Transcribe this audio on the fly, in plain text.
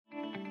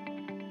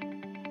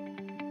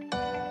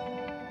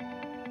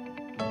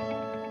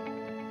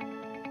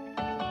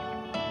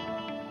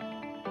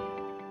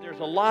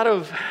a lot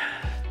of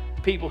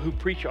people who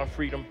preach on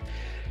freedom,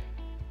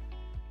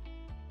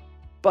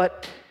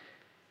 but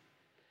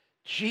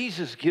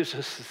Jesus gives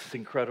us this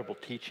incredible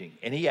teaching,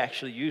 and he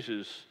actually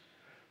uses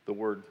the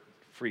word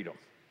freedom,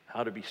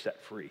 how to be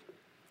set free.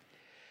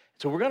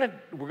 So we're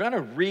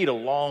gonna read a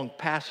long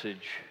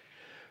passage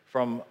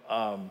from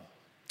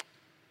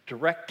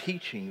direct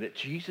teaching that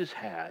Jesus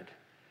had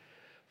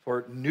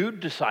for new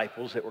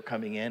disciples that were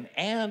coming in,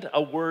 and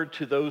a word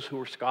to those who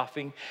were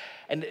scoffing.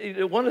 And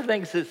one of the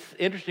things that's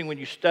interesting when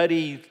you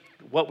study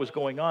what was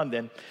going on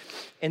then,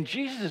 in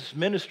Jesus'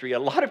 ministry, a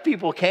lot of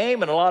people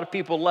came and a lot of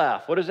people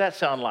left. What does that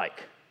sound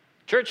like?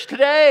 Church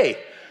today.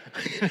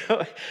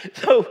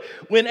 So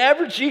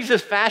whenever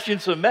Jesus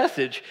fashions a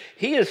message,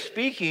 he is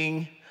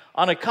speaking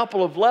on a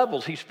couple of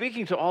levels. He's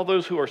speaking to all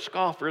those who are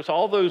scoffers,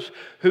 all those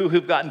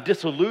who've gotten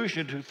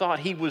disillusioned, who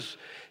thought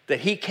that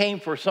he came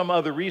for some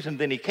other reason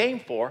than he came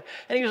for.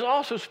 And he was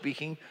also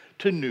speaking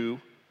to new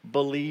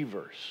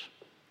believers.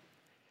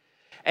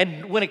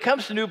 And when it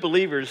comes to new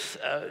believers,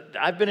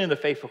 I've been in the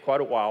faith for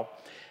quite a while.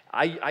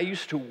 I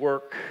used to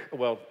work,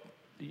 well,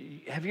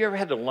 have you ever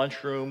had the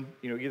lunchroom,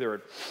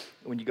 either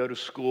when you go to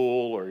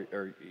school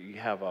or you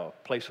have a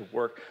place of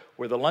work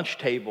where the lunch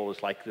table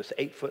is like this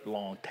 8-foot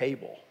long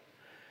table?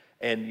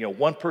 And,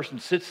 one person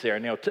sits there.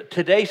 Now,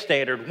 today's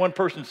standard, one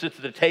person sits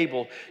at the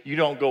table, you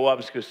don't go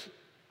up because,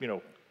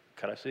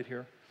 can I sit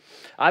here?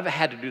 I've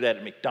had to do that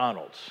at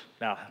McDonald's.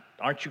 Now,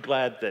 aren't you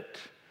glad that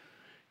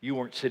you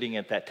weren't sitting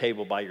at that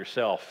table by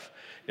yourself?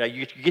 Now,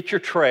 you get your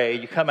tray,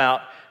 you come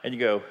out, and you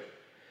go,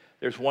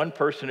 there's one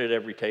person at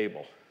every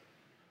table.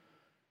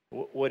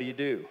 What do you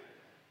do?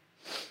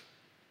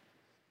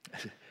 I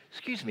said,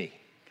 excuse me,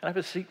 can I have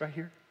a seat right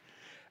here?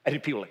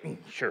 And people are like,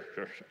 sure.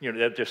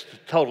 They're just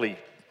totally,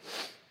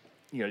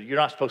 you're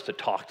not supposed to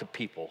talk to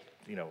people,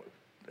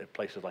 at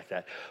places like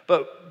that.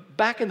 But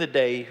back in the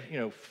day,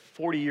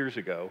 40 years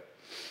ago,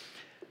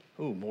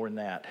 more than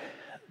that,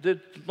 the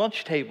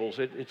lunch tables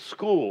at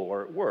school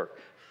or at work,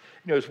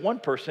 there's one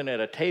person at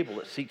a table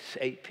that seats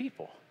 8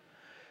 people.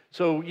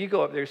 So you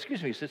go up there,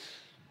 excuse me,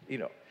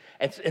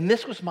 and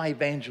this was my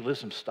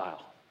evangelism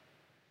style.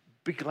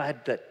 Be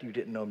glad that you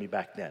didn't know me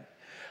back then.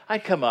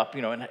 I'd come up,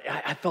 and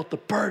I felt the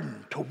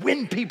burden to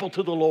win people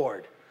to the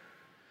Lord.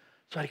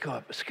 So I'd go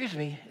up, excuse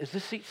me, is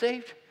this seat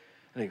saved?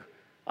 And they go,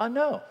 oh,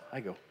 no.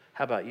 I go,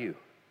 how about you?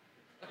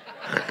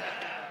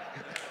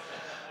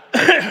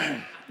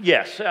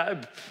 Yes.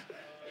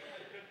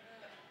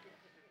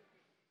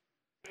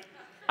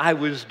 I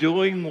was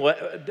doing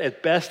as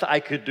best I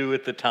could do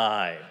at the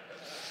time.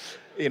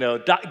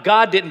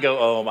 God didn't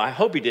go, I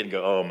hope he didn't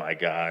go, oh my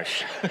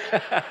gosh.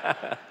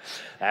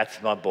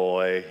 That's my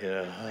boy.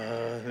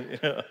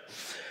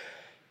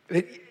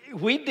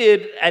 We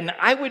did, and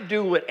I would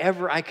do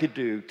whatever I could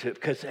do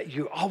because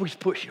you always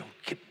push,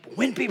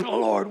 win people to the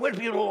Lord, win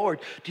people to the Lord.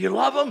 Do you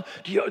love them?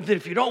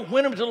 If you don't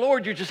win them to the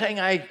Lord, you're just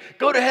saying,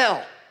 go to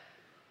hell.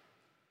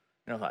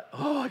 And I thought,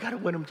 I got to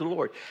win them to the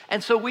Lord.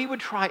 And so we would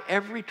try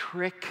every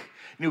trick.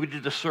 We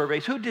did the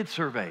surveys. Who did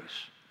surveys?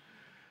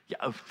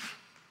 Yeah,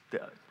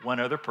 one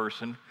other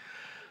person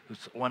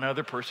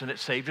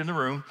that's saved in the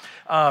room.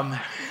 And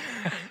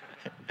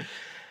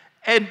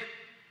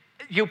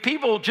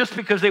people, just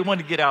because they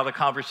wanted to get out of the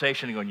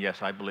conversation and going,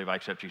 yes, I believe I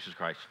accept Jesus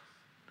Christ.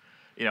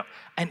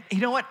 And you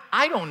know what?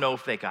 I don't know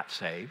if they got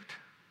saved.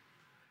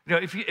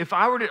 If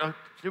I were to,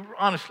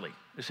 honestly,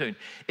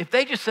 if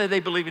they just say they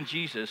believe in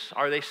Jesus,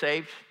 are they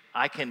saved?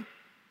 I can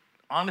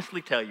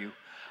honestly tell you,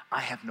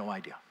 I have no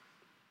idea.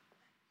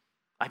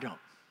 I don't.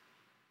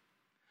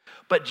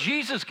 But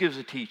Jesus gives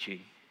a teaching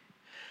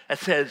that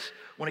says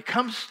when it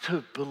comes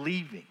to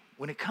believing,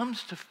 when it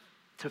comes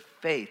to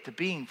faith, to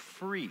being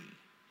free,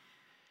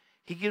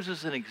 he gives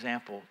us an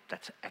example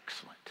that's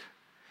excellent.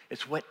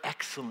 It's what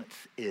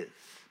excellence is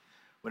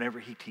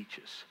whenever he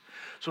teaches.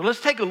 So let's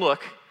take a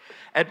look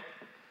at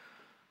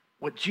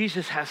what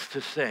Jesus has to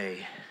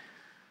say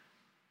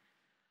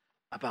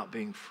about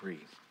being free.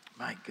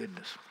 My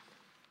goodness.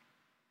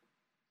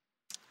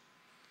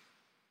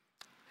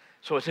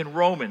 So it's in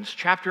Romans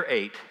chapter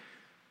 8,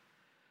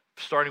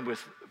 starting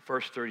with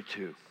verse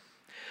 32.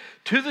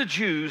 To the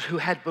Jews who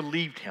had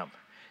believed him,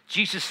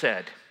 Jesus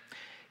said,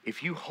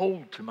 if you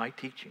hold to my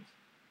teaching,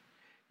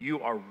 you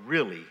are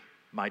really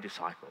my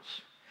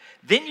disciples.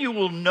 Then you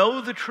will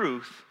know the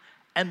truth,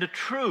 and the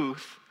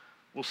truth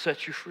will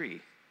set you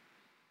free.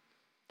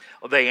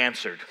 They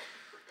answered,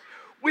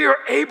 we are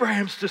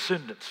Abraham's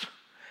descendants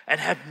and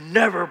have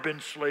never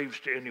been slaves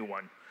to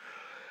anyone.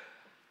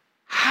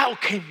 How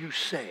can you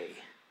say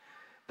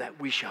that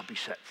we shall be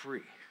set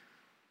free?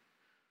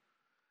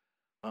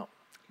 Well,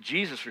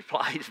 Jesus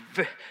replies,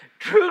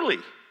 truly,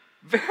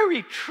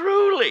 very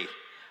truly,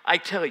 I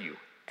tell you,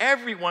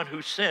 everyone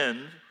who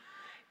sins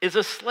is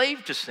a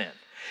slave to sin.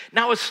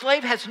 Now, a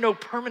slave has no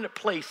permanent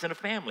place in a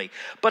family,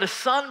 but a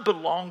son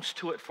belongs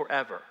to it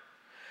forever.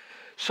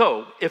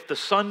 So, if the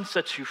Son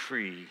sets you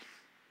free,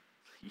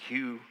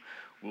 you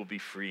will be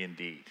free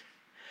indeed.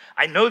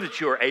 I know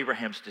that you are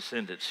Abraham's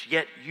descendants,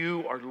 yet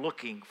you are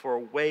looking for a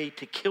way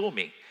to kill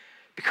me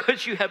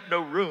because you have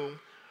no room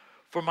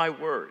for my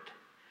word.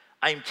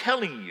 I am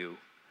telling you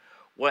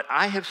what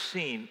I have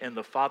seen in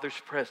the Father's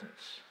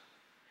presence,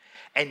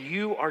 and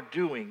you are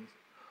doing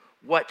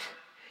what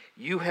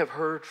you have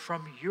heard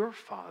from your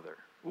father.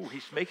 Ooh,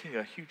 he's making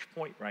a huge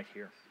point right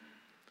here.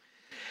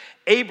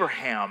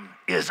 Abraham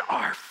is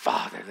our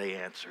father, they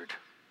answered.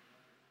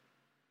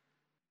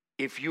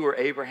 If you were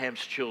Abraham's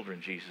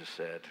children, Jesus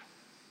said,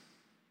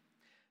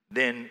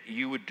 then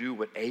you would do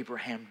what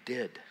Abraham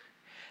did.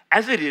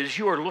 As it is,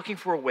 you are looking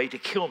for a way to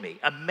kill me,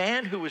 a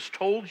man who has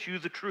told you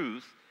the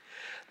truth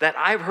that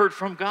I've heard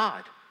from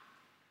God.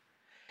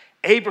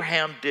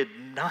 Abraham did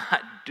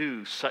not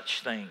do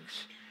such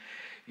things.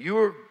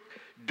 You're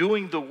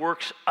doing the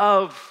works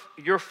of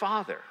your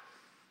father.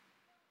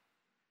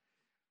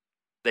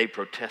 They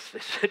protest. They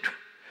said,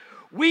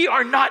 we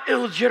are not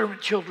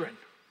illegitimate children.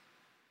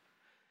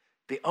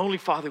 The only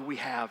father we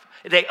have.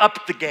 They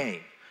upped the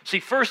game. See,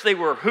 first they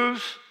were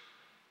whose?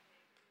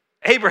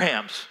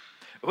 Abraham's.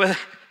 Well,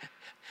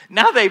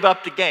 now they've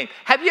upped the game.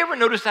 Have you ever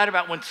noticed that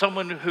about when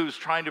someone who's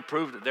trying to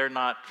prove that they're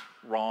not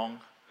wrong?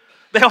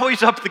 They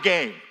always up the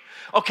game.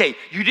 Okay,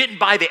 you didn't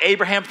buy the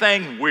Abraham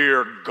thing.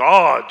 We're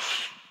God's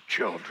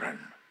children.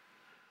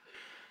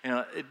 You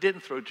know, it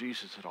didn't throw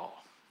Jesus at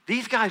all.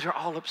 These guys are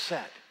all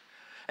upset.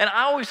 And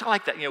I always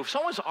like that. You know, if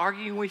someone's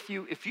arguing with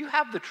you, if you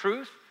have the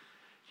truth,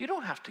 you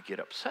don't have to get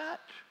upset.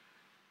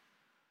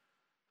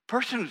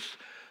 Person who's,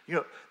 you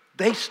know,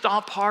 they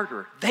stomp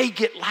harder, they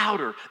get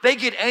louder, they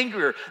get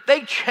angrier,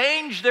 they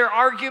change their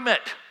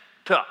argument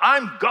to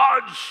I'm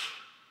God's.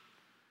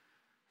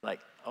 Like,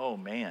 oh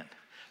man,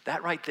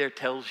 that right there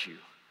tells you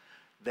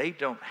they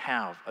don't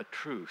have a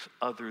truth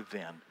other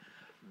than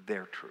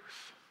their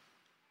truth.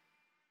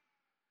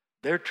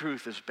 Their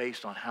truth is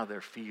based on how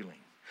they're feeling,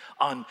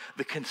 on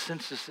the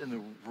consensus in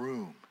the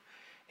room,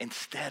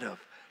 instead of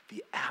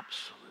the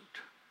absolute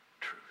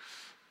truth.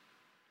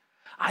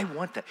 I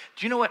want that.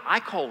 Do you know what? I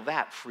call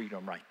that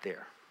freedom right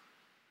there.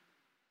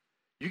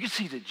 You can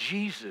see that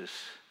Jesus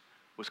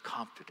was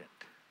confident.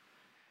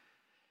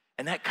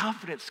 And that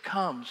confidence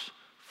comes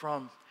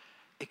from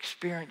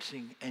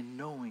experiencing and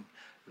knowing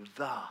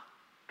the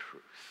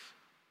truth,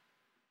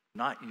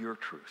 not your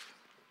truth.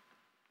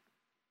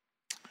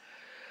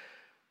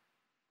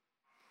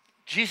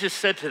 Jesus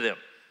said to them,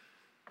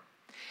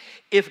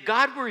 if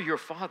God were your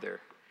father,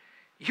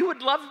 you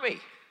would love me,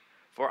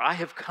 for I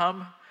have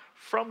come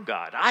from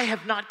God. I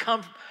have not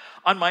come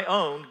on my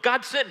own.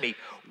 God sent me.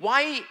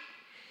 Why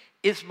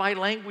is my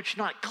language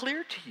not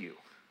clear to you?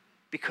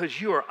 Because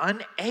you are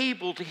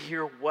unable to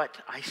hear what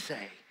I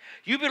say.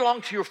 You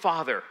belong to your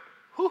father,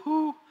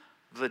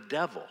 the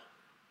devil.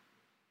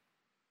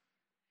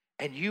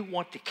 And you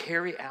want to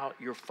carry out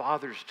your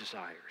father's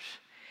desires.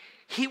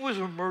 He was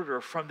a murderer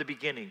from the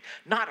beginning,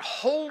 not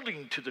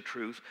holding to the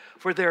truth,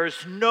 for there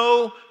is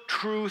no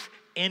truth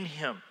in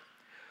him.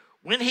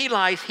 When he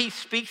lies, he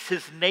speaks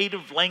his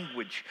native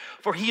language,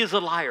 for he is a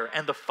liar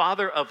and the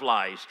father of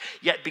lies.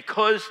 Yet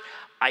because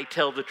I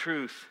tell the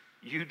truth,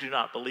 you do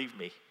not believe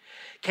me.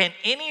 Can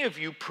any of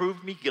you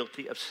prove me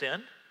guilty of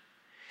sin?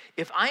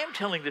 If I am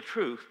telling the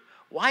truth,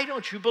 why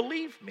don't you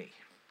believe me?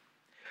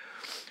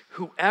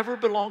 Whoever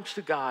belongs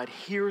to God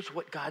hears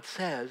what God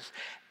says,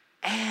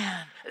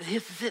 and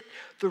this is it.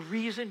 The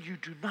reason you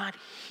do not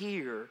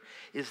hear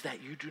is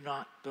that you do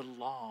not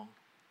belong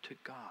to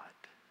God.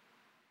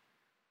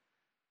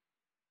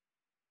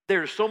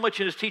 There's so much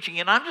in his teaching,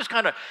 and I'm just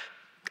kind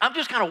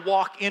of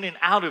walk in and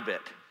out of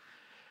it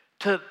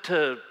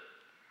to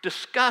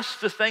discuss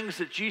the things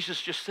that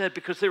Jesus just said,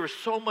 because there was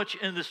so much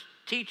in this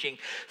teaching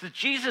that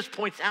Jesus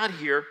points out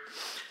here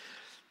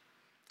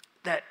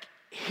that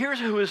here's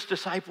who his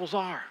disciples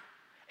are,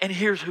 and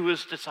here's who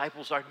his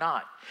disciples are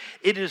not.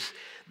 It is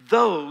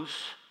those,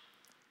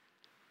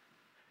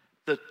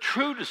 the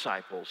true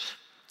disciples,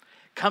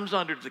 comes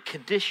under the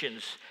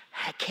conditions,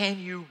 can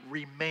you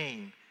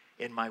remain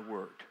in my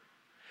word?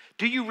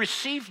 Do you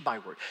receive my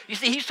word? You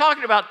see, he's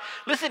talking about,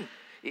 listen,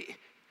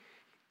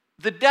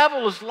 the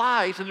devil is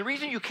lies, and the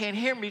reason you can't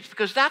hear me is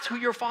because that's who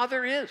your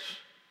father is.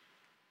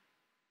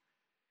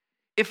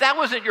 If that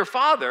wasn't your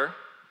father,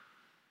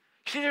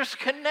 see, there's a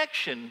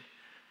connection.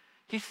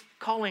 He's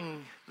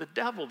calling the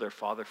devil their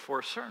father for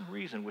a certain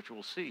reason, which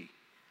we'll see.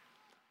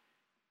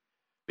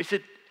 He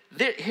said,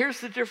 here's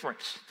the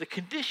difference. The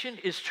condition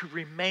is to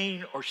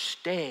remain or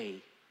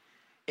stay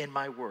in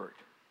my word.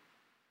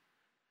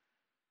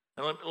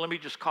 And let me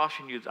just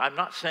caution you, I'm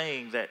not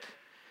saying that,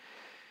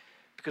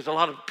 because a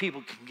lot of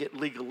people can get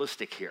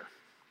legalistic here.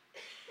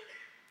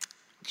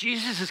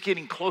 Jesus is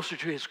getting closer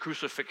to his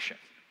crucifixion.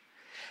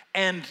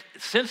 And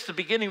since the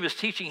beginning of his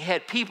teaching, he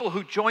had people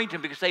who joined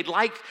him because they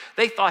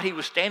thought he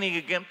was standing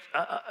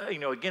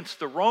against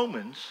the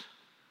Romans,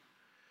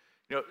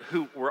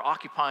 who were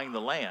occupying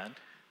the land.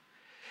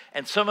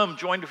 And some of them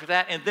joined him for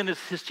that. And then as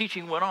his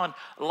teaching went on,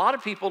 a lot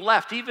of people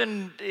left.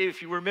 Even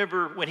if you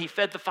remember when he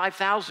fed the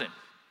 5,000.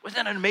 Wasn't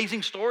that an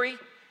amazing story?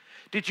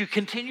 Did you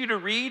continue to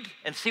read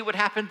and see what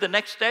happened the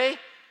next day?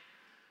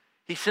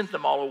 He sent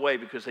them all away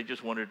because they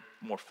just wanted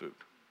more food.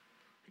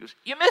 He goes,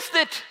 you missed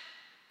it.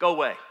 Go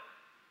away.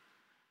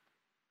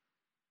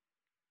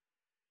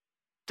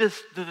 The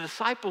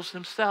disciples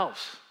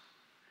themselves,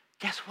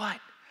 guess what?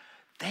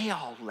 They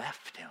all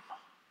left him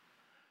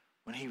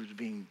when he was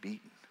being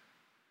beaten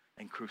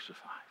and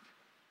crucified.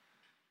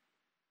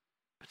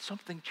 But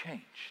something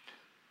changed.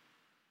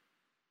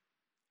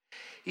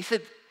 He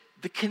said,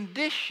 the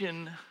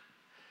condition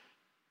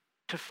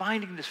to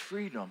finding this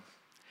freedom,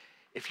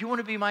 if you want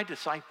to be my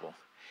disciple,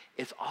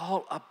 it's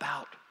all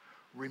about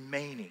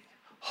remaining,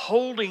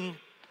 holding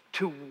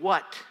to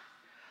what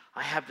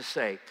I have to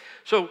say.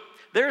 So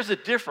there's a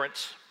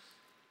difference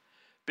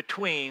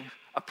between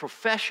a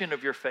profession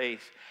of your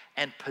faith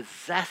and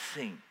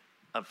possessing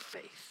of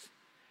faith.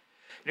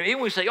 You know, even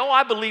when we say, oh,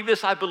 I believe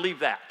this, I believe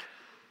that.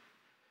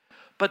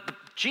 But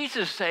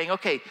Jesus is saying,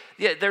 okay,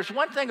 yeah, there's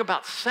one thing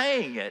about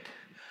saying it,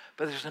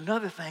 but there's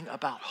another thing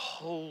about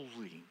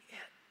holding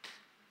it.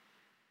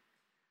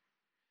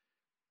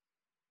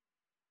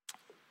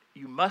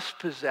 You must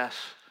possess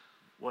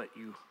what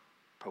you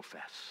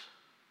profess.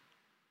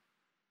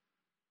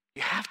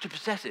 You have to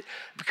possess it.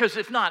 Because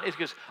if not, it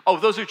goes, oh,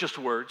 those are just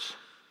words.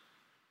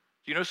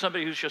 Do you know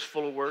somebody who's just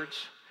full of words?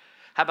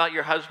 How about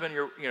your husband,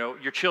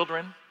 your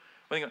children?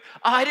 When they go,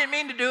 oh, I didn't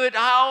mean to do it.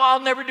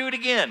 I'll never do it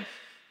again.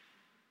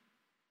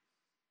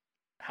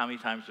 How many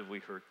times have we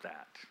heard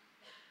that?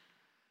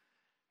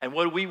 And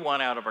what do we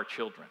want out of our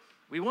children?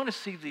 We want to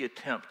see the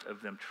attempt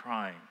of them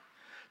trying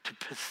to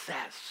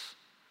possess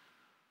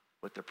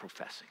what they're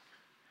professing.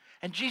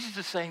 And Jesus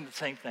is saying the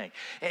same thing.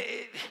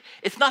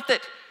 It's not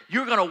that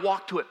you're going to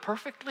walk to it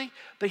perfectly,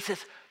 but he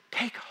says,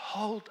 take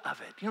hold of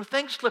it. You know,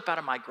 things slip out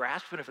of my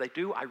grasp, and if they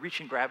do, I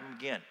reach and grab them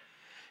again.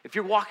 If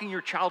you're walking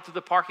your child through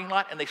the parking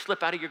lot and they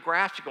slip out of your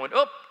grasp, you're going,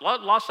 oh,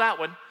 lost that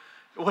one.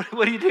 What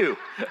do you do?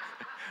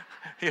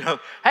 You know,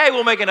 hey,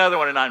 we'll make another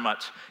one in 9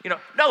 months. You know,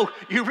 no,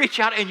 you reach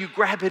out and you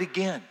grab it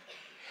again.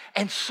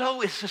 And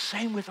so it's the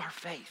same with our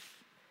faith.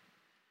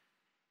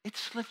 It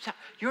slips out.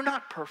 You're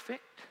not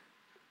perfect.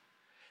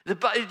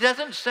 It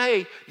doesn't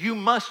say you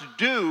must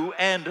do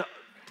and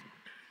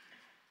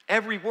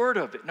every word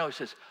of it. No, it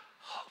says,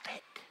 hold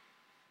it.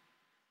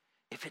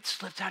 If it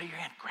slips out of your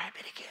hand, grab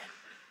it again.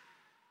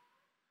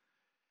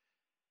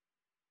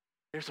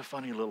 There's a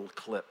funny little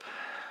clip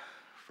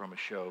from a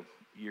show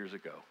years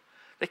ago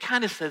that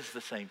kind of says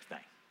the same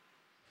thing.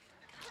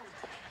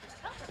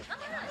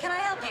 Can I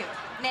help you?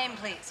 Name,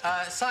 please.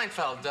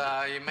 Seinfeld.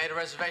 You made a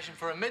reservation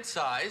for a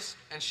mid-size,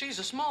 and she's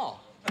a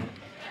small.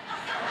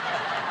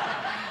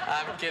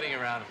 I'm kidding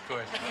around, of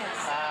course.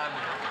 Yes.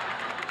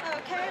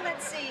 Okay,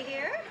 let's see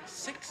here.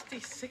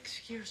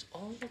 66 years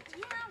old?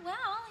 Yeah,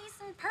 well, he's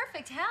in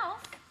perfect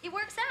health. He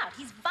works out.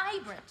 He's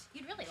vibrant.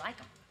 You'd really like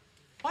him.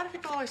 Why do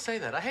people always say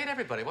that? I hate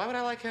everybody. Why would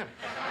I like him?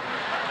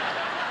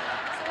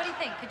 So what do you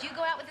think? Could you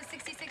go out with a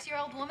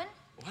 66-year-old woman?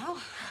 Well,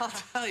 I'll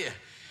tell you,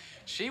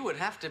 she would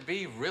have to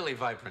be really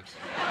vibrant.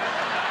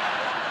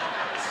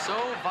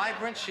 So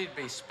vibrant, she'd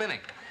be spinning.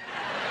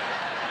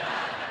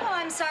 Oh,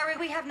 I'm sorry.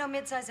 We have no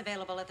midsize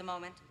available at the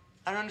moment.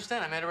 I don't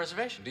understand. I made a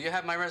reservation. Do you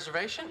have my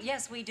reservation?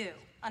 Yes, we do.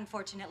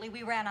 Unfortunately,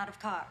 we ran out of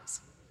cars.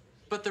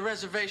 But the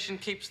reservation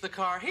keeps the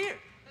car here.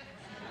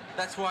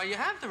 That's why you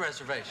have the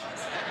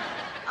reservations.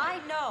 I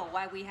know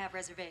why we have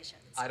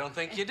reservations. I don't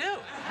think you do.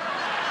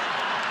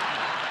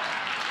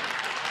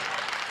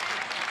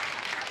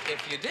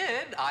 If you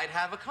did, I'd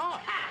have a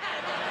car.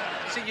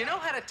 See, you know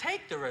how to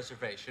take the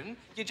reservation,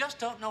 you just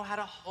don't know how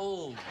to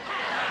hold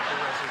the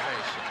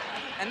reservation.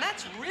 And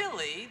that's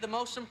really the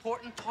most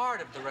important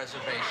part of the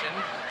reservation,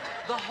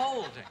 the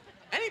holding.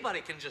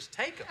 Anybody can just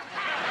take them.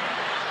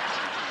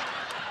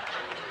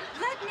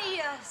 Let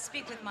me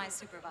speak with my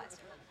supervisor.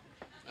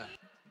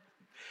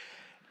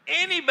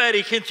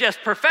 Anybody can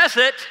just profess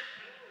it.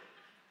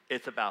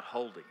 It's about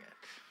holding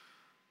it.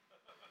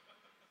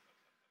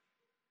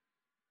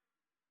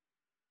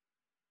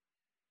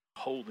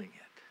 Holding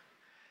it.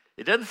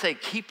 It doesn't say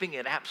keeping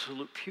it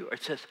absolute pure.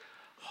 It says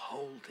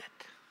hold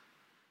it.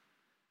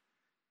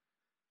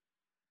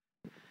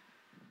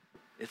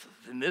 It's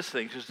in this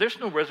thing, because there's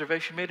no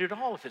reservation made at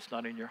all if it's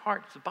not in your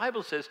heart. The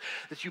Bible says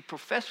that you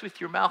profess with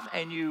your mouth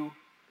and you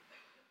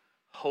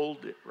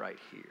hold it right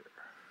here.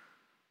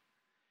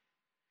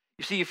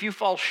 You see, if you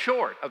fall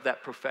short of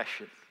that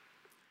profession,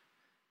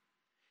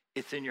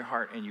 it's in your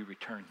heart and you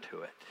return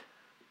to it.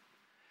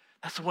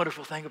 That's the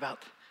wonderful thing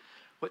about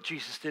what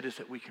Jesus did, is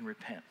that we can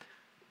repent.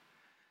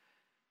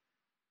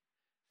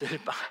 That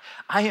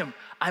I'm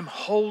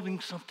holding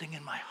something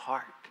in my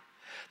heart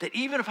that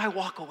even if I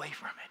walk away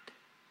from it,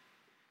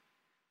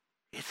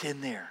 it's in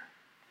there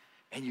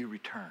and you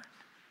return.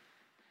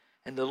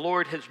 And the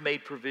Lord has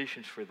made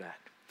provisions for that.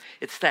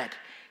 It's that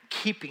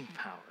keeping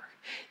power.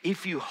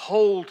 If you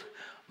hold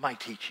my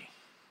teaching.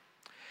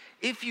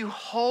 If you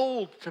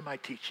hold to my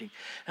teaching.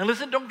 And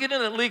listen, don't get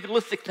in a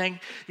legalistic thing.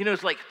 You know,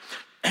 it's like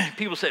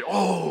people say,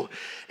 oh,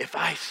 if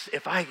I,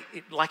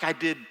 like I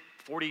did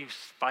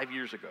 45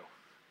 years ago,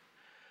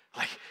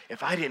 like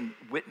if I didn't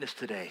witness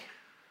today,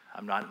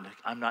 I'm not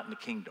in the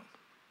kingdom.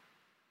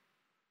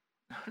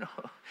 No.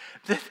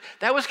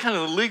 That was kind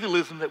of the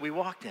legalism that we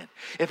walked in.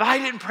 If I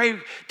didn't pray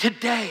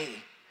today,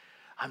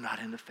 I'm not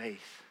in the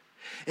faith.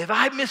 If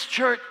I miss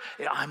church,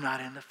 I'm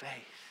not in the faith.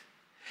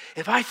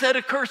 If I said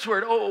a curse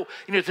word,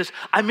 it says,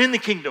 I'm in the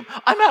kingdom.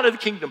 I'm out of the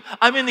kingdom.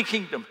 I'm in the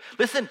kingdom.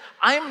 Listen,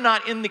 I'm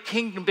not in the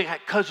kingdom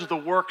because of the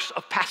works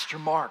of Pastor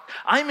Mark.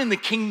 I'm in the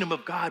kingdom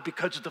of God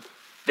because of the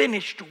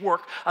finished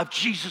work of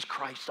Jesus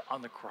Christ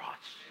on the cross.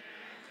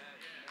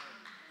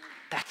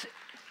 That's it.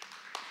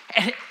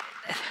 And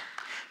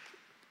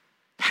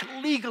that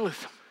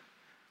legalism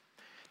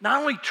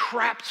not only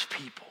traps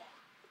people,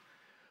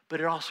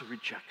 but it also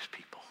rejects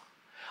people.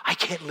 I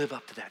can't live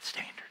up to that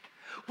standard.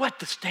 What?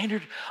 The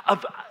standard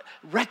of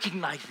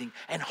recognizing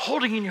and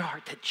holding in your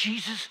heart that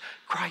Jesus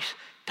Christ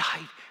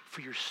died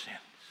for your sins,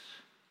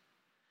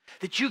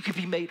 that you could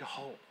be made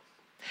whole.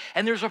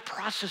 And there's a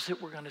process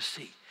that we're going to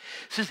see.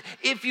 It says,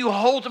 if you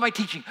hold to my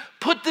teaching,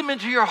 put them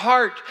into your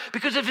heart,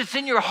 because if it's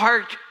in your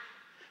heart,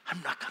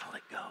 I'm not going to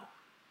let go.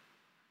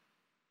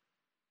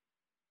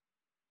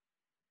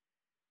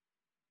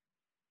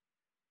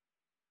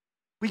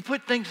 We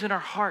put things in our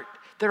heart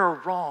that are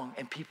wrong,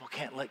 and people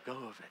can't let go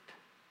of it.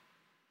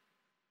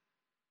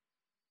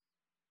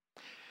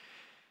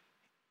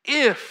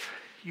 If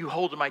you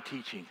hold to my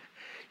teaching,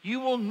 you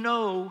will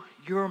know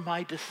you're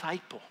my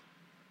disciple.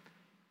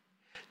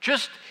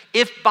 Just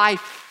if by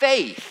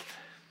faith,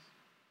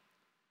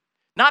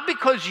 not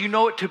because you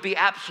know it to be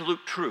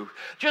absolute truth,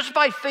 just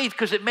by faith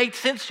because it made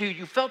sense to you,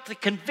 you felt the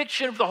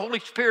conviction of the Holy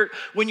Spirit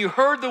when you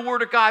heard the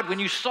word of God, when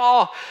you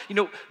saw,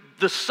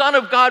 the Son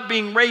of God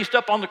being raised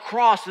up on the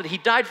cross, that he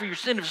died for your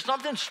sin. If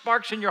something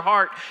sparks in your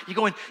heart, you're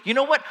going, you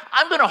know what?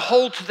 I'm going to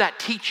hold to that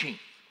teaching.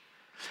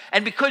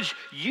 And because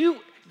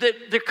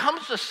there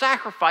comes a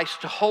sacrifice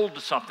to hold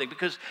to something,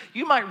 because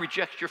you might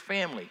reject your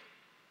family.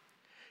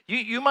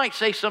 You might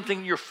say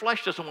something your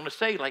flesh doesn't want to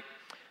say, like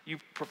you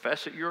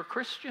profess that you're a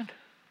Christian.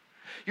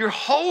 You're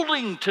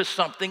holding to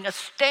something, a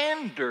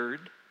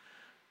standard,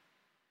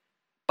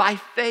 by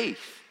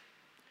faith,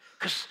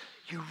 because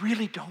you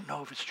really don't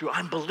know if it's true.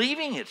 I'm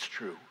believing it's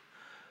true,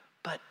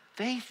 but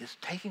faith is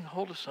taking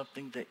hold of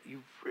something that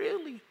you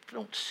really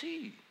don't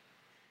see.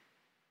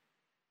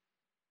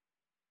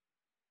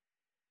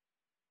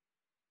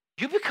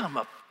 You become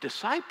a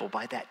disciple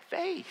by that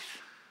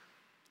faith.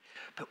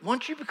 But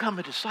once you become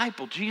a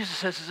disciple, Jesus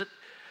says,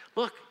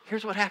 look,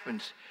 here's what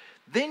happens.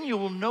 Then you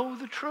will know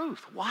the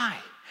truth. Why?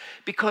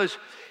 Because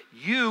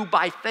you,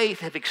 by faith,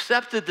 have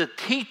accepted the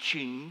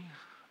teaching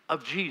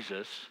of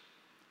Jesus.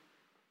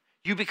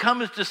 You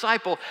become his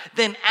disciple.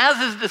 Then as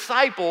his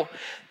disciple,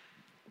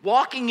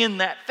 walking in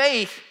that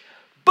faith,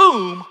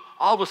 boom,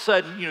 all of a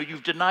sudden,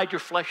 you've denied your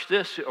flesh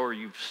this, or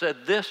you've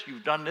said this,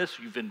 you've done this,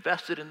 you've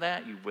invested in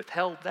that, you've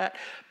withheld that.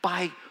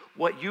 By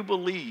what you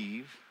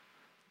believe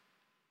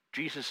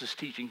Jesus'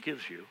 teaching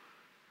gives you,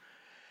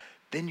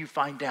 then you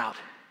find out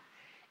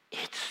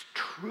it's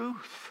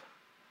truth.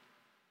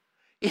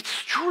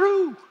 It's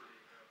true.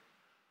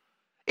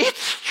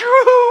 It's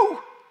true.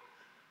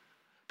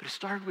 But it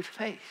started with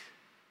faith,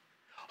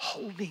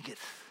 holding it.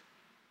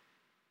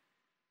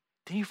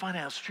 Then you find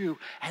out it's true.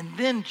 And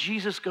then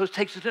Jesus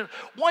takes it in.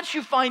 Once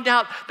you find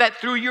out that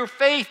through your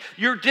faith,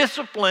 your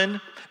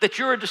discipline, that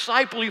you're a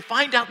disciple, you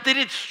find out that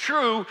it's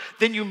true,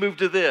 then you move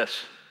to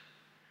this.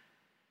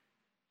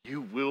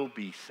 You will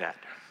be set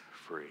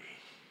free.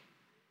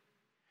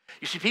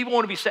 You see, people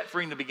want to be set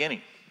free in the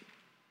beginning.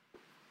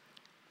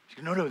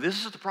 No,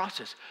 this is the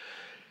process.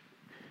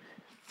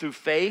 Through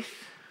faith,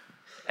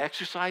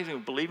 exercising,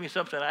 believing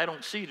something I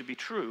don't see to be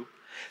true,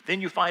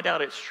 then you find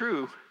out it's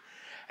true.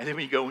 And then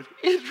when you go,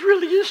 it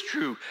really is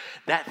true,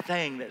 that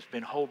thing that's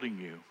been holding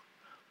you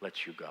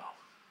lets you go.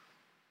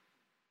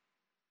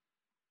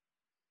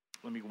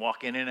 Let me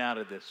walk in and out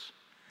of this.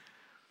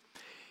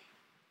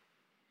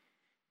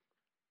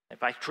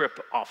 If I trip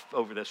off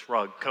over this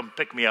rug, come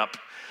pick me up.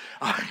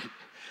 All right,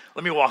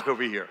 let me walk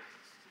over here.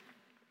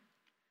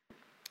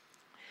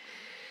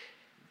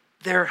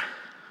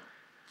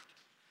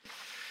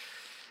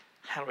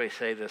 How do I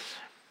say this?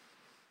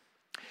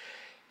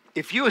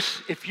 If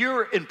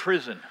you're in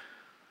prison,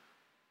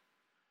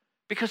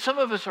 because some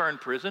of us are in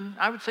prison,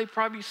 I would say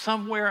probably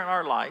somewhere in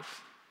our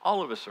life,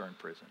 all of us are in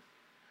prison.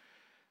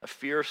 A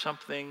fear of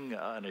something,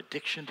 an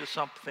addiction to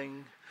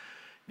something,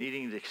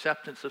 needing the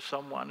acceptance of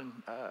someone.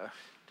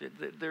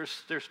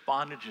 There's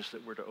bondages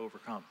that we're to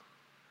overcome.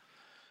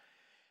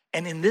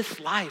 And in this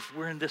life,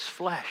 we're in this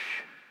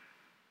flesh.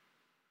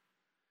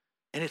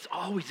 And it's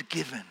always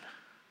given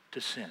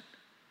to sin.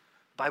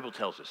 The Bible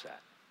tells us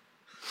that.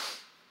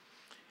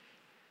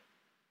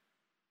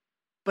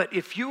 But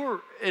if you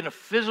were in a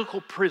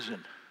physical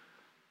prison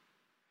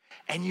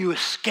and you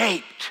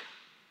escaped,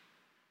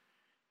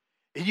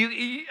 and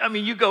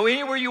you go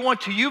anywhere you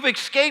want to, you've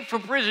escaped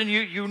from prison,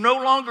 you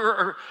no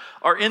longer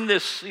are in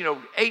this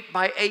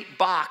 8x8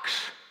 box.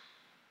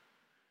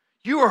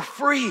 You are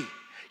free.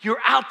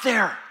 You're out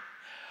there.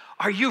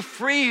 Are you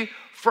free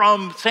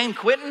from San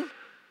Quentin?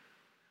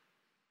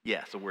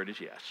 Yes, the word is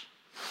yes.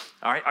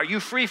 All right, are you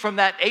free from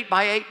that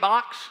 8x8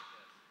 box?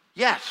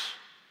 Yes.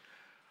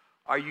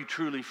 Are you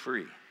truly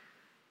free?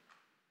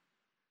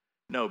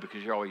 No,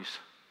 because you're always,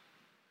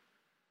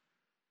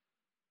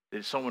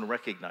 did someone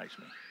recognize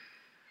me?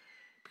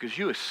 Because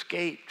you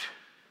escaped,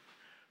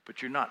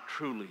 but you're not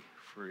truly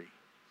free.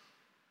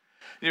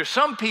 There's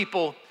some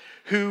people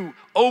who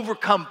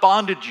overcome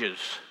bondages.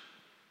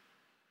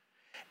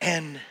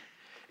 And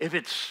if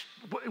it's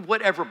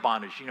whatever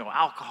bondage,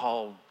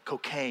 alcohol,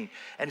 cocaine,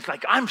 and it's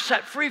like, I'm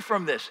set free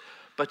from this.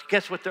 But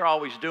guess what they're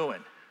always doing?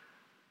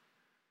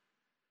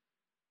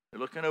 They're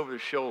looking over their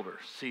shoulder,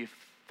 see if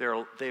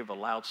they've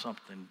allowed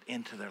something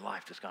into their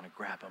life that's going to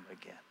grab them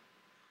again.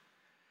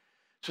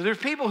 So there's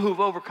people who've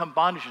overcome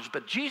bondages,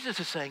 but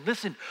Jesus is saying,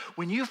 listen,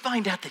 when you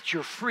find out that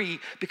you're free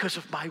because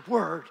of my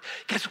word,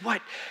 guess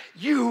what?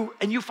 You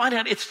find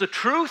out it's the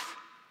truth,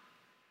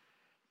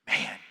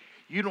 man,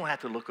 you don't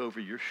have to look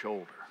over your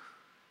shoulder.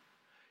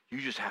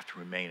 You just have to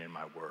remain in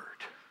my word.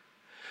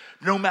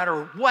 No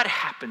matter what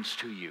happens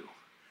to you,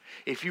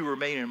 if you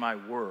remain in my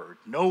word,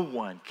 no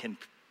one can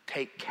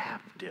take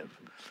captive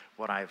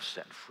what I have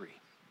set free.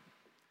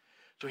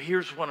 So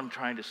here's what I'm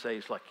trying to say.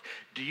 It's like,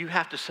 do you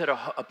have to set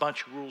a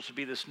bunch of rules to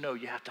be this? No,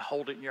 you have to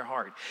hold it in your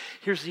heart.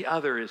 Here's the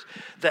other is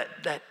that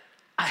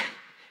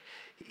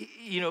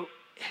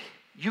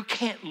you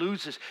can't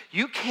lose this.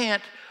 You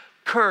can't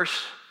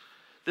curse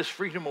this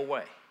freedom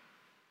away.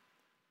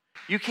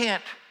 You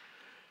can't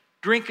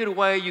drink it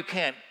away. You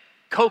can't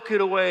coke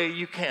it away.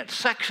 You can't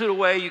sex it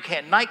away. You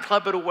can't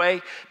nightclub it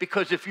away.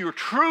 Because if you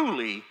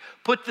truly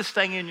put this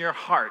thing in your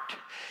heart,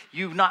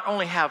 you not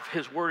only have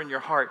his word in your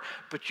heart,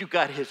 but you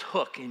got his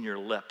hook in your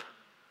lip.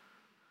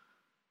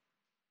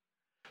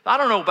 I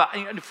don't know about,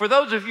 for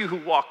those of you who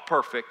walk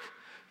perfect,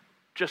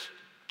 just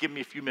give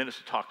me a few minutes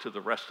to talk to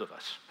the rest of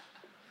us.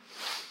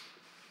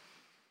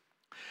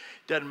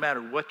 Doesn't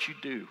matter what you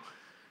do,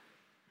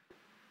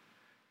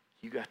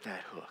 you got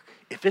that hook.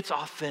 If it's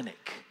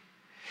authentic,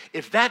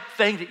 if that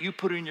thing that you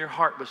put in your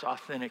heart was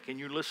authentic and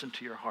you listen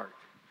to your heart.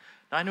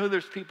 Now, I know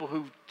there's people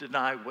who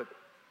deny what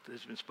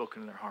has been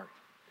spoken in their heart.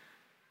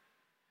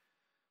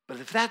 But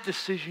if that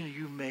decision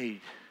you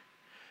made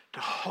to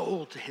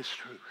hold to his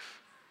truth,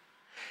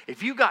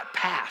 if you got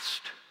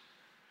past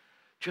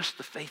just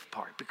the faith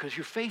part, because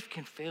your faith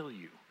can fail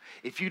you,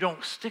 if you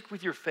don't stick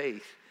with your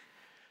faith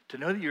to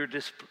know that you're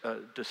a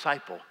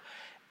disciple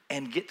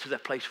and get to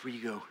that place where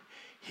you go,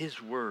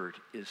 his word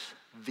is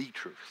the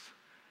truth,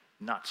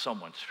 not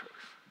someone's truth.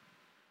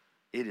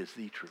 It is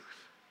the truth.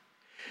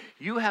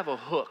 You have a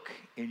hook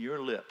in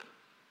your lip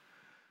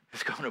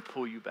that's going to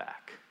pull you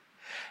back.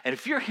 And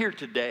if you're here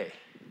today,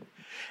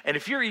 and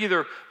if you're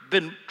either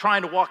been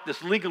trying to walk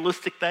this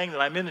legalistic thing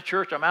that I'm in the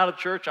church, I'm out of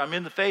church, I'm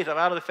in the faith, I'm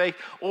out of the faith,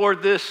 or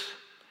this,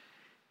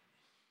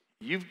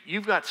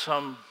 you've got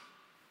some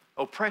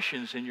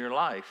oppressions in your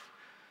life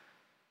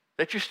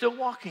that you're still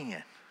walking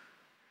in.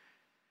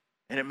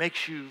 And it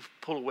makes you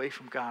pull away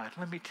from God.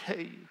 Let me tell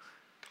you,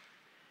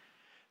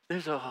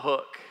 there's a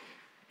hook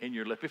in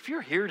your lip. If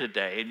you're here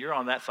today and you're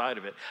on that side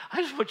of it,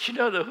 I just want you to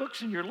know the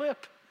hook's in your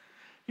lip.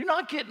 You're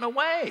not getting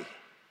away.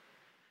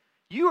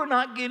 You are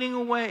not getting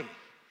away.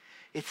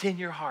 It's in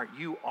your heart.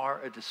 You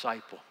are a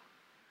disciple.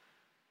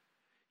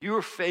 You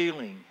are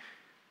failing.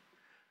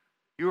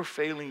 You are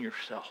failing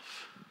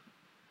yourself.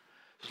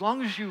 As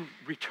long as you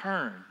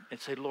return and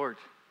say, Lord,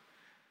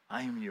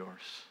 I am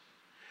yours.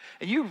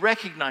 And you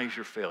recognize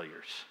your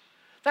failures.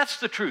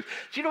 That's the truth.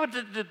 Do you know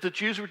what the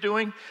Jews were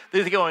doing?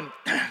 They're going,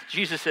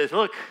 Jesus says,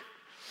 look,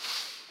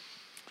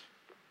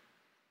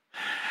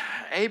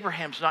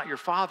 Abraham's not your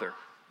father.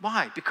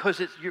 Why?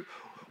 Because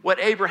what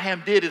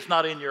Abraham did is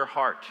not in your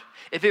heart.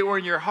 If it were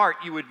in your heart,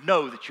 you would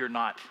know that you're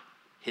not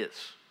his.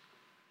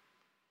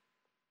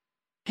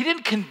 He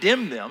didn't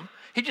condemn them.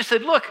 He just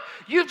said, look,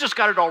 you've just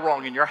got it all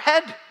wrong in your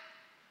head.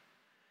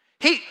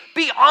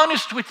 Be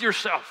honest with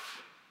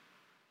yourself.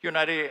 You're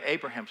not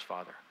Abraham's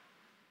father.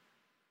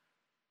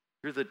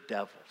 You're the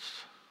devil's.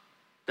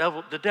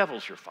 The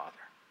devil's your father.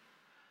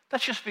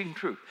 That's just being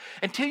true.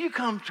 Until you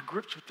come to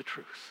grips with the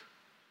truth.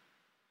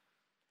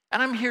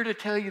 And I'm here to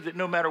tell you that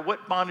no matter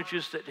what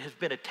bondages that has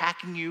been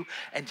attacking you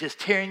and just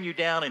tearing you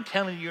down and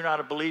telling you you're not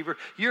a believer,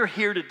 you're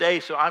here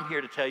today, so I'm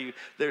here to tell you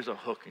there's a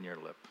hook in your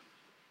lip.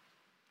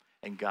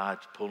 And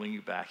God's pulling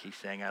you back. He's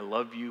saying, I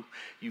love you.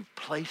 You've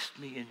placed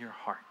me in your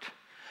heart.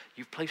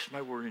 You've placed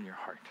my word in your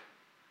heart.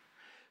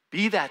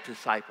 Be that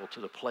disciple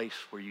to the place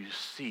where you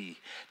see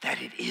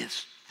that it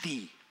is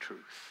the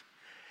truth.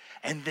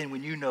 And then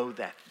when you know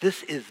that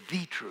this is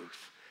the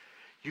truth,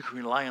 you can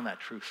rely on that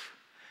truth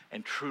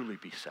and truly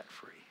be set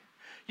free.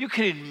 You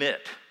can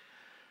admit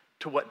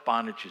to what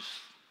bondages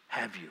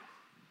have you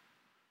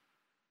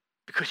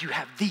because you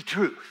have the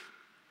truth.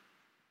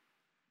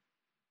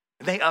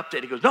 And they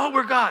update. He goes, no,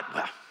 we're God.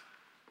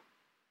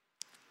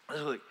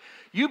 Well,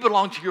 you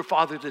belong to your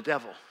father, the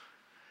devil,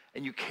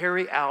 and you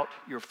carry out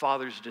your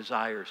father's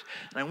desires.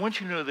 And I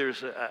want you to know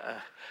there's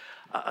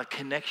a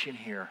connection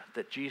here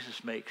that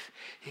Jesus makes.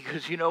 He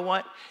goes, you know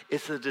what?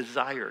 It's a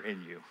desire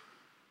in you.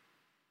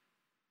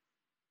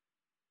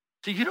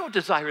 So you don't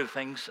desire the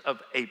things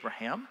of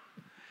Abraham.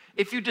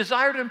 If you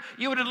desired him,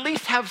 you would at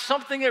least have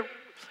something that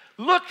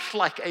looks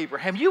like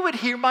Abraham. You would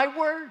hear my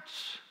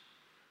words.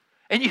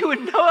 And you would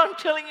know I'm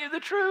telling you the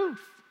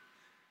truth.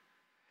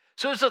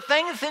 So it's a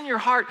thing that's in your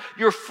heart.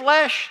 Your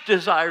flesh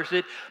desires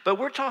it, but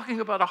we're talking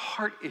about a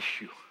heart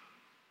issue.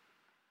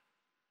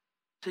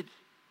 See,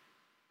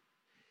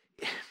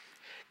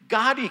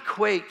 God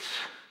equates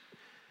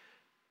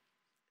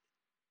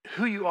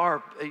who you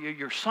are,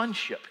 your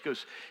sonship,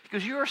 because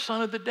you're a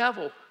son of the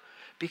devil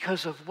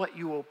because of what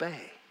you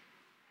obey,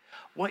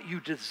 what you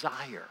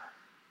desire.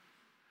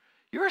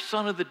 You're a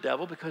son of the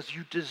devil because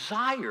you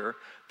desire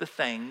the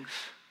things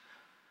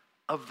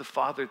of the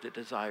father that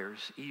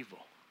desires evil.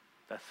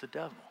 That's the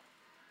devil.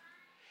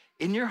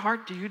 In your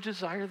heart, do you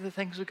desire the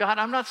things of God?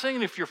 I'm not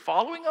saying if you're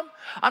following them.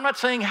 I'm not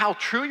saying how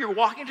true you're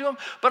walking to them.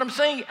 But I'm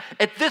saying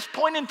at this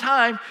point in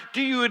time,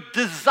 do you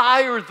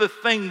desire the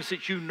things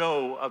that you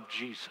know of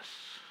Jesus?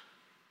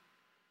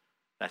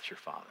 That's your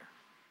Father.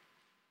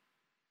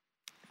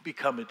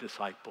 Become a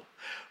disciple.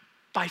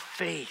 By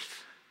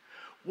faith,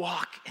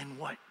 walk in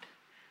what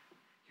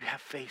you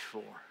have faith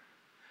for.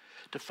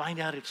 To find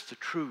out it's the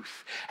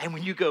truth. And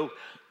when you go,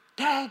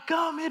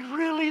 daggum, it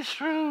really is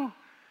true.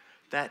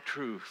 That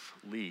truth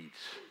leads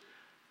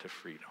to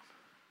freedom.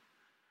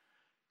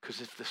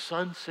 Because if the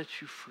Son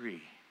sets you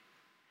free,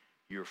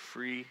 you're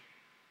free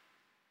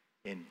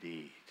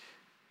indeed.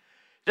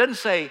 It doesn't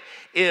say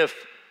if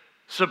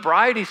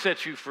sobriety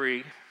sets you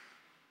free.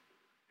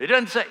 It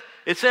doesn't say,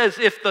 it says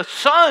if the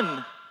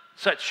Son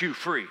sets you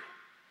free,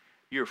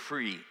 you're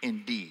free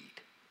indeed.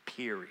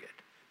 Period.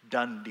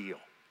 Done deal.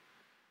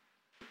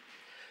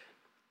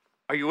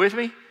 Are you with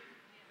me?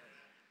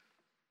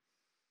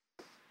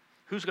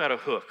 Who's got a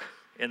hook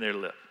in their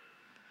lip?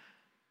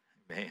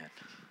 Man.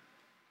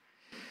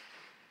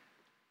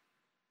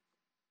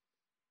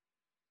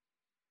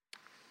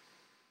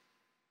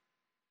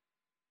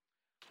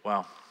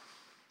 Wow.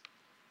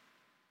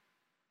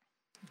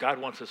 God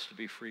wants us to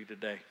be free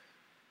today.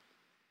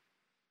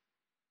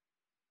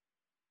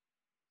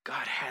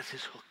 God has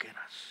his hook in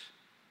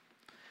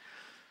us.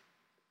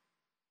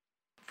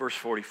 Verse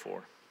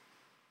 44.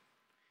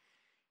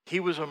 He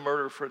was a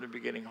murderer from the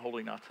beginning,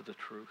 holding not to the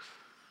truth.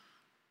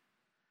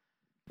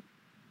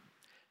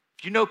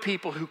 You know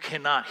people who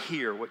cannot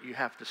hear what you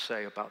have to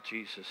say about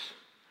Jesus.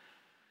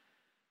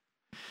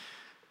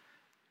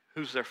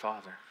 Who's their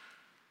father?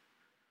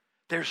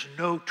 There's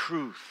no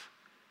truth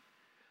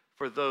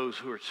for those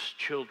who are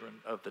children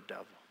of the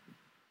devil.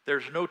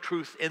 There's no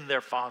truth in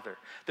their father.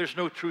 There's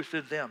no truth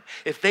in them.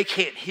 If they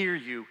can't hear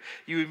you,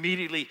 you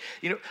immediately,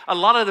 a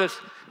lot of us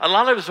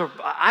are,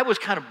 I was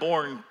kind of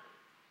born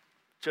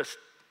just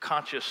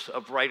conscious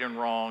of right and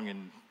wrong,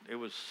 and it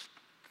was,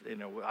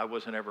 I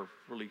wasn't ever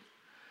really,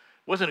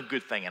 wasn't a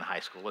good thing in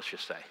high school, let's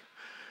just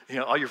say.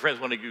 All your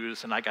friends want to do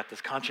this, and I got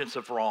this conscience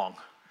of wrong.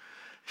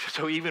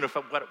 So even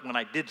when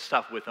I did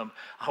stuff with them,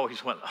 I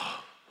always went,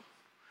 oh,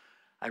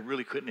 I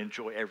really couldn't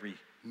enjoy every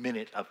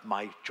minute of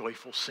my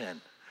joyful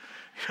sin.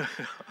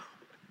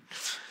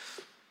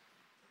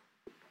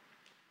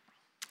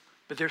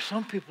 But there's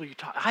some people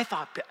I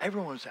thought that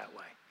everyone was that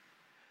way.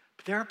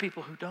 But there are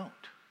people who don't.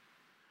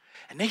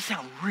 And they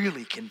sound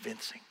really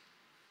convincing.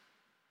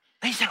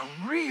 They sound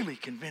really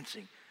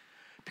convincing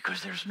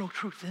because there's no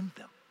truth in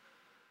them.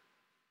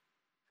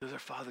 Because their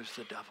father's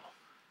the devil.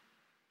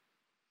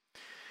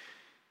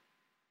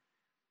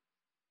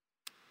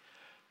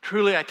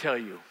 Truly, I tell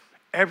you,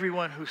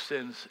 everyone who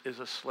sins is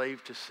a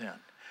slave to sin.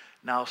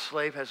 Now, a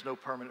slave has no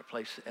permanent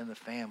place in the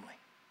family,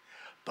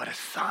 but a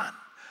son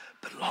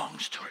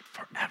belongs to it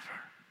forever.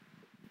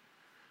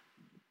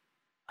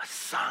 A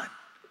son,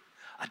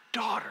 a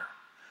daughter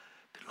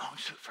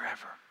belongs to it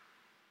forever.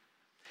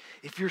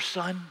 If your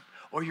son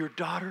or your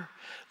daughter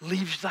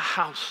leaves the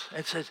house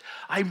and says,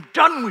 I'm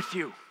done with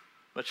you,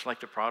 much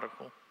like the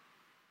prodigal,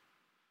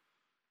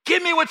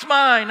 give me what's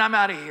mine, I'm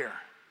out of here.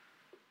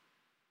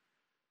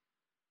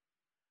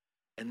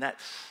 And that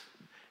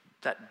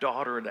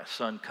daughter or that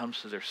son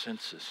comes to their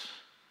senses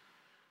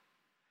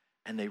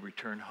and they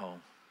return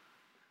home.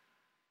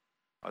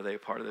 Are they a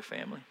part of the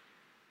family?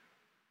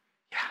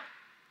 Yeah.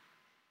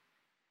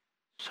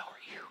 So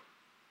are you.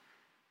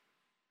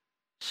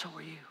 So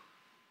are you.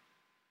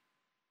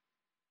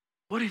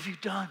 What have you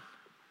done?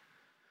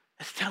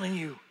 It's telling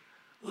you,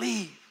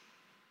 leave.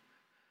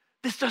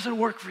 This doesn't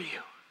work for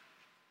you.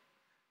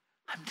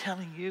 I'm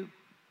telling you,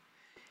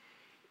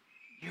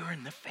 you're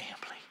in the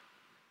family.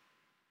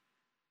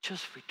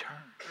 Just return.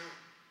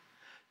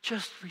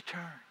 Just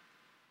return.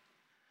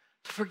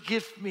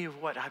 Forgive me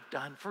of what I've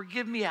done.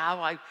 Forgive me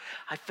how I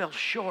fell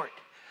short.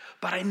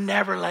 But I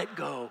never let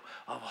go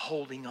of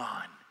holding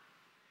on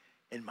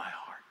in my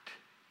heart.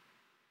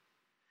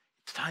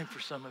 It's time for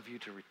some of you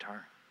to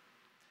return.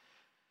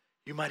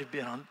 You might have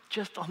been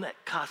just on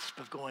that cusp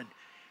of going,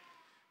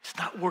 it's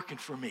not working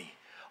for me.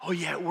 Oh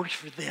yeah, it works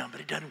for them, but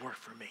it doesn't work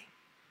for me.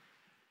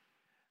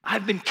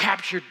 I've been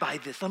captured by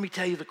this. Let me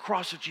tell you, the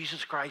cross of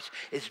Jesus Christ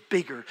is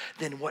bigger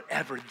than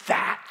whatever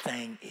that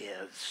thing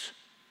is.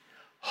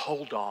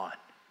 Hold on.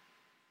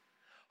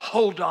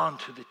 Hold on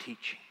to the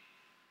teaching.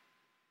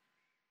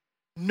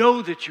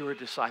 Know that you're a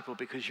disciple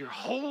because you're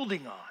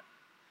holding on.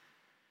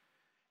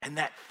 And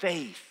that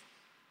faith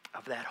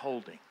of that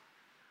holding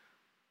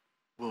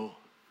will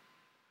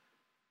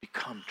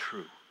become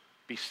true.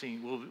 Be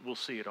seen. We'll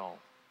see it all.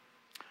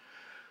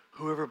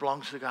 Whoever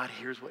belongs to God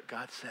hears what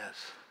God says.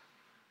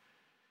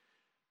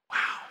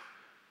 Wow.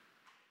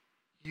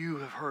 You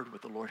have heard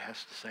what the Lord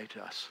has to say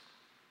to us.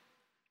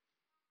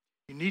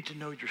 You need to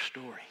know your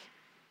story.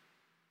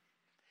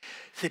 He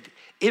said,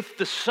 if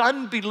the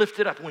Son be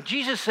lifted up. When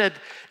Jesus said,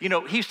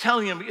 he's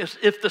telling them,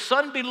 if the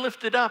Son be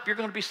lifted up, you're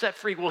going to be set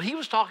free. Well, he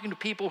was talking to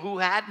people who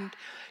hadn't,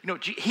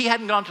 he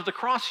hadn't gone to the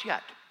cross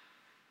yet.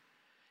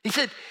 He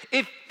said,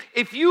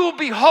 if you will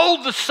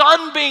behold the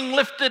Son being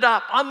lifted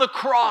up on the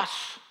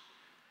cross,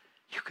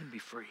 you can be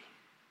free.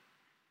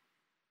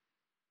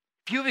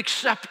 If you've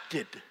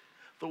accepted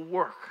the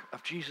work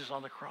of Jesus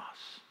on the cross,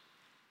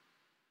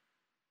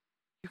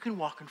 you can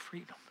walk in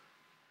freedom.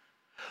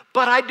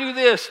 But I do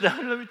this. Now,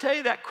 let me tell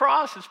you, that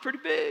cross is pretty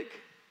big.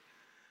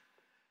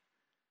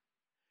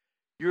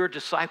 You're a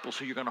disciple,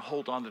 so you're going to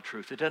hold on to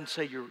truth. It doesn't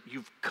say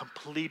you've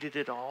completed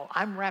it all.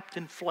 I'm wrapped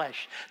in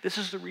flesh. This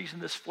is the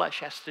reason this flesh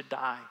has to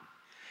die.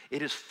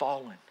 It is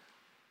fallen.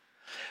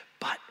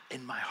 But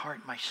in my heart,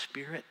 my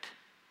spirit,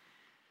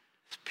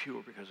 it's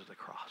pure because of the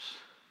cross.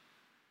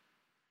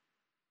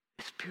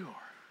 It's pure.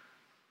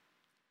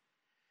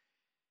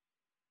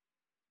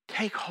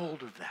 Take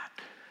hold of that.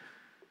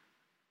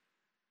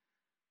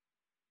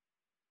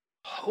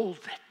 Hold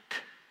it.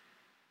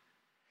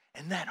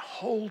 And that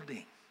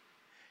holding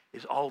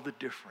is all the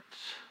difference.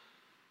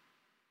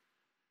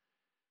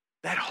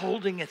 That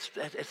holding, it's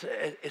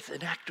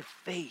an act of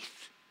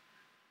faith.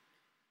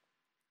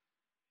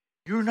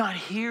 You're not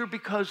here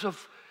because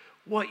of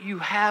what you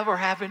have or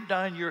haven't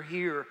done. You're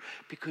here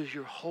because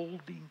you're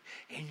holding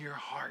in your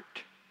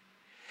heart.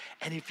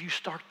 And if you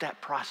start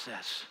that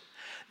process,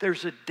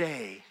 there's a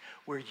day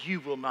where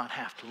you will not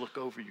have to look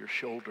over your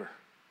shoulder.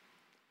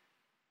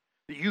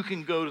 That you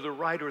can go to the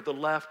right or the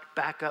left,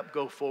 back up,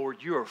 go forward.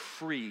 You are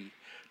free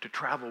to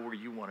travel where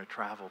you want to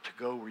travel, to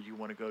go where you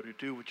want to go, to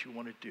do what you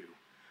want to do.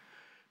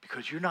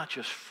 Because you're not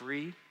just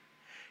free,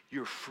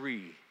 you're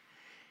free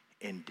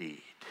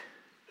indeed.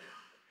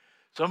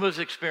 Some of us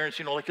experience,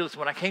 like this,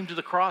 when I came to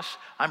the cross,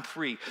 I'm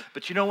free.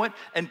 But you know what?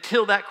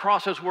 Until that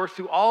cross has worked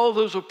through all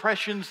those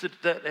oppressions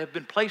that have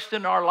been placed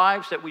in our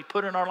lives, that we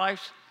put in our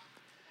lives,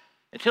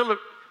 until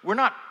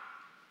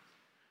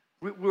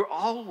we're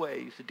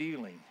always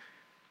dealing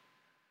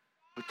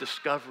with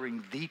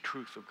discovering the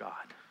truth of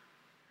God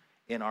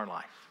in our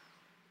life.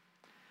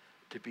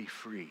 To be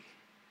free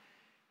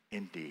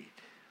indeed.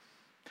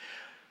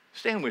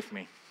 Stand with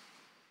me.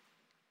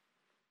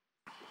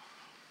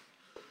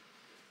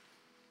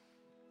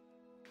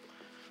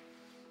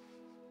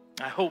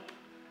 I hope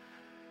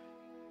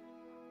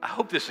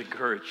this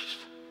encouraged.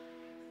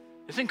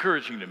 It's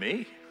encouraging to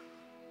me.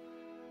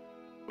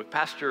 With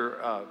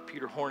Pastor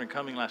Peter Horn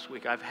coming last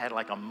week, I've had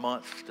like a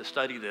month to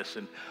study this.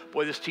 And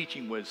boy, this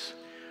teaching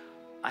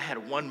I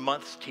had 1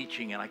 month's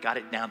teaching and I got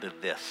it down to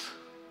this.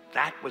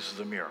 That was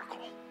the miracle.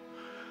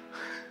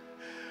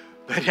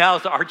 But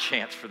now's our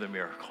chance for the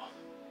miracle.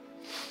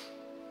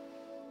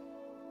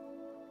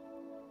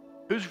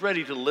 Who's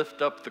ready to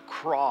lift up the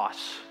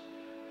cross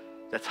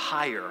that's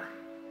higher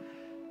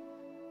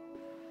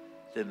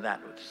than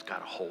that that's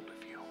got a hold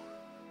of you?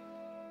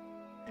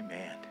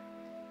 Amen.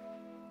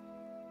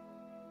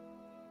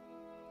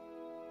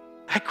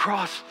 That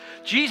cross,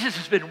 Jesus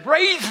has been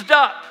raised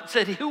up. It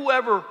said,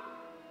 whoever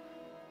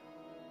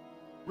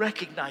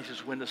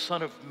recognizes when the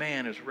Son of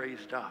Man is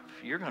raised up,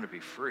 you're going to be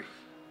free.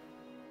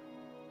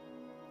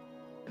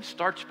 And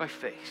starts by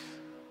faith.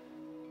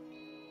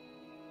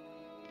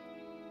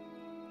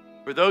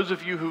 For those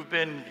of you who've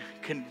been,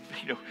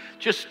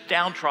 just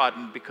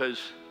downtrodden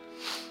because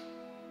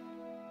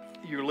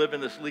you're living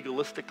this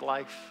legalistic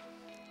life,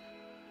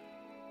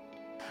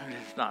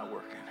 it's not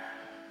working.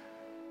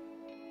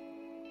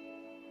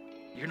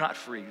 You're not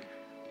free.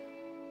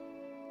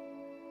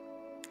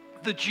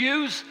 The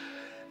Jews,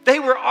 they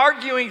were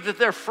arguing that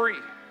they're free.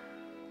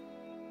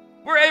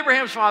 We're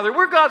Abraham's father.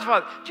 We're God's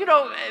father. Do you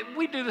know,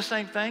 we do the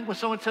same thing when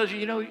someone tells you,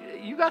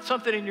 you got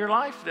something in your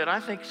life that I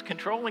think is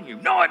controlling you.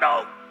 No, I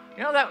don't.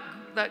 You know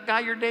that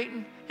guy you're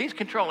dating? He's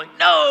controlling.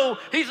 No,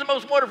 he's the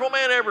most wonderful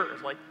man ever.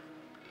 It's like,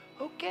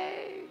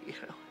 okay.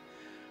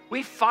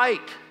 We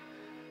fight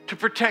to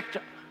protect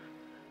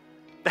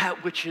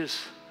that which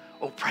is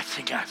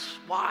oppressing us.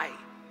 Why?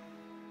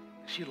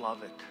 Because you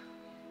love it.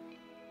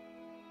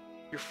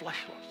 Your flesh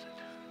loves it.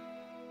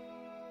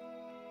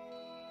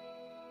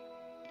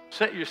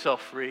 Set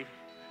yourself free.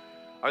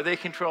 Are they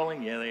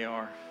controlling? Yeah, they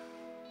are.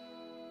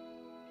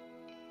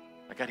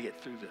 I got to get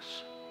through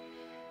this.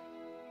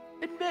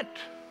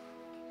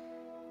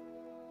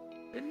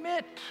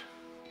 Admit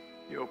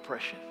your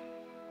oppression.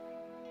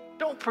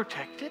 Don't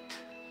protect it.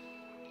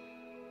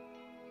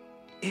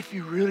 If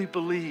you really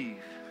believe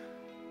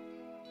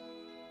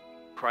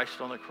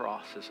Christ on the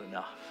cross is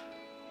enough,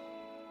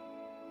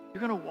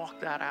 you're going to walk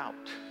that out.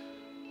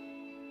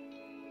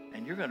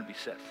 And you're going to be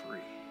set free.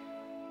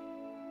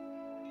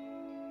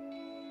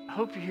 I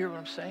hope you hear what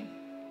I'm saying.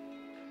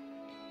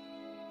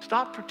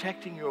 Stop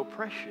protecting your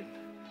oppression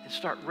and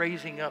start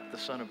raising up the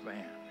Son of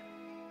Man.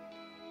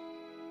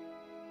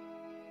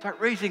 Start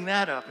raising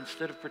that up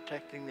instead of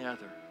protecting the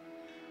other.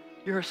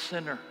 You're a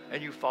sinner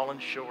and you've fallen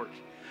short.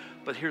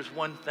 But here's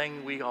one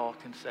thing we all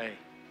can say.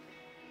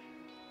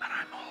 But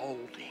I'm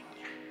holding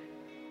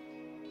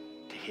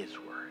his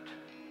word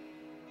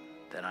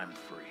that I'm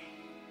free.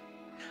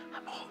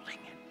 I'm holding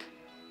it,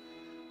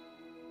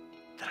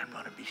 that I'm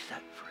going to be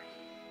set free.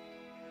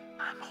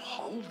 I'm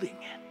holding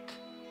it.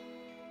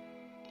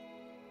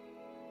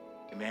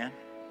 Amen?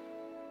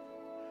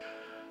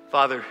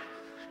 Father,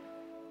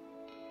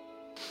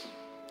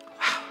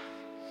 wow.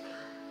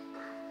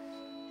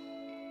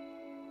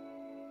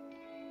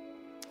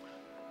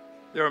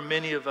 There are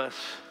many of us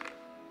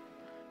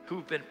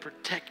who've been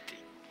protecting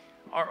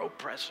our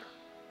oppressor,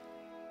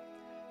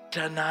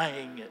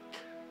 denying it.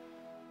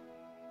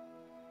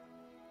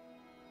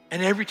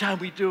 And every time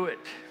we do it,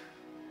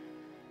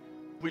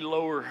 we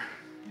lower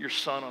your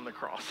son on the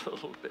cross a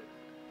little bit.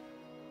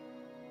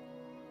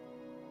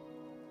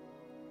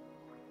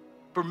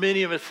 For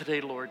many of us today,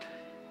 Lord,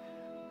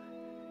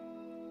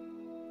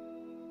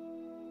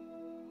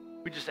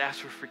 we just ask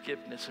for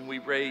forgiveness and we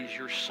raise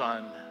your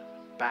son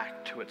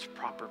back to its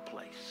proper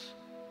place.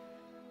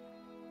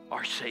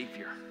 Our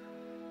Savior,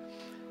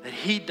 that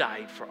he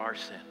died for our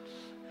sins,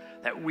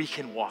 that we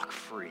can walk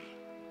free.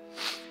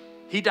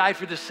 He died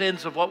for the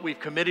sins of what we've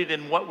committed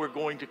and what we're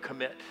going to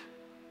commit.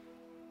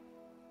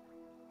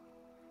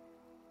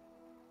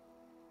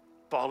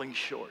 Falling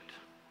short.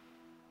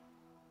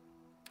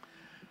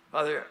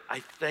 Father,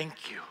 I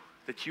thank you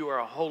that you are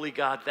a holy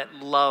God that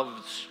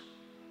loves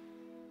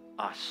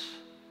us.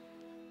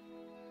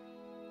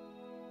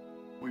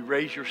 We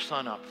raise your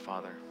son up,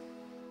 Father.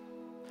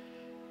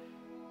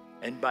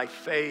 And by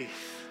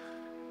faith,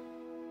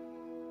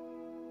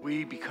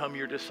 we become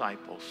your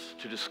disciples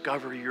to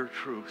discover your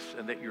truth,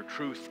 and that your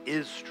truth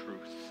is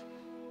truth.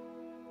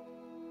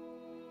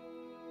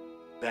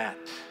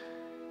 That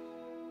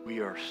we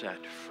are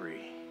set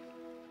free.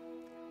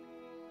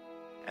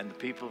 And the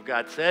people of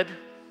God said,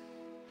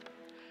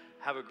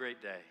 have a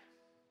great day.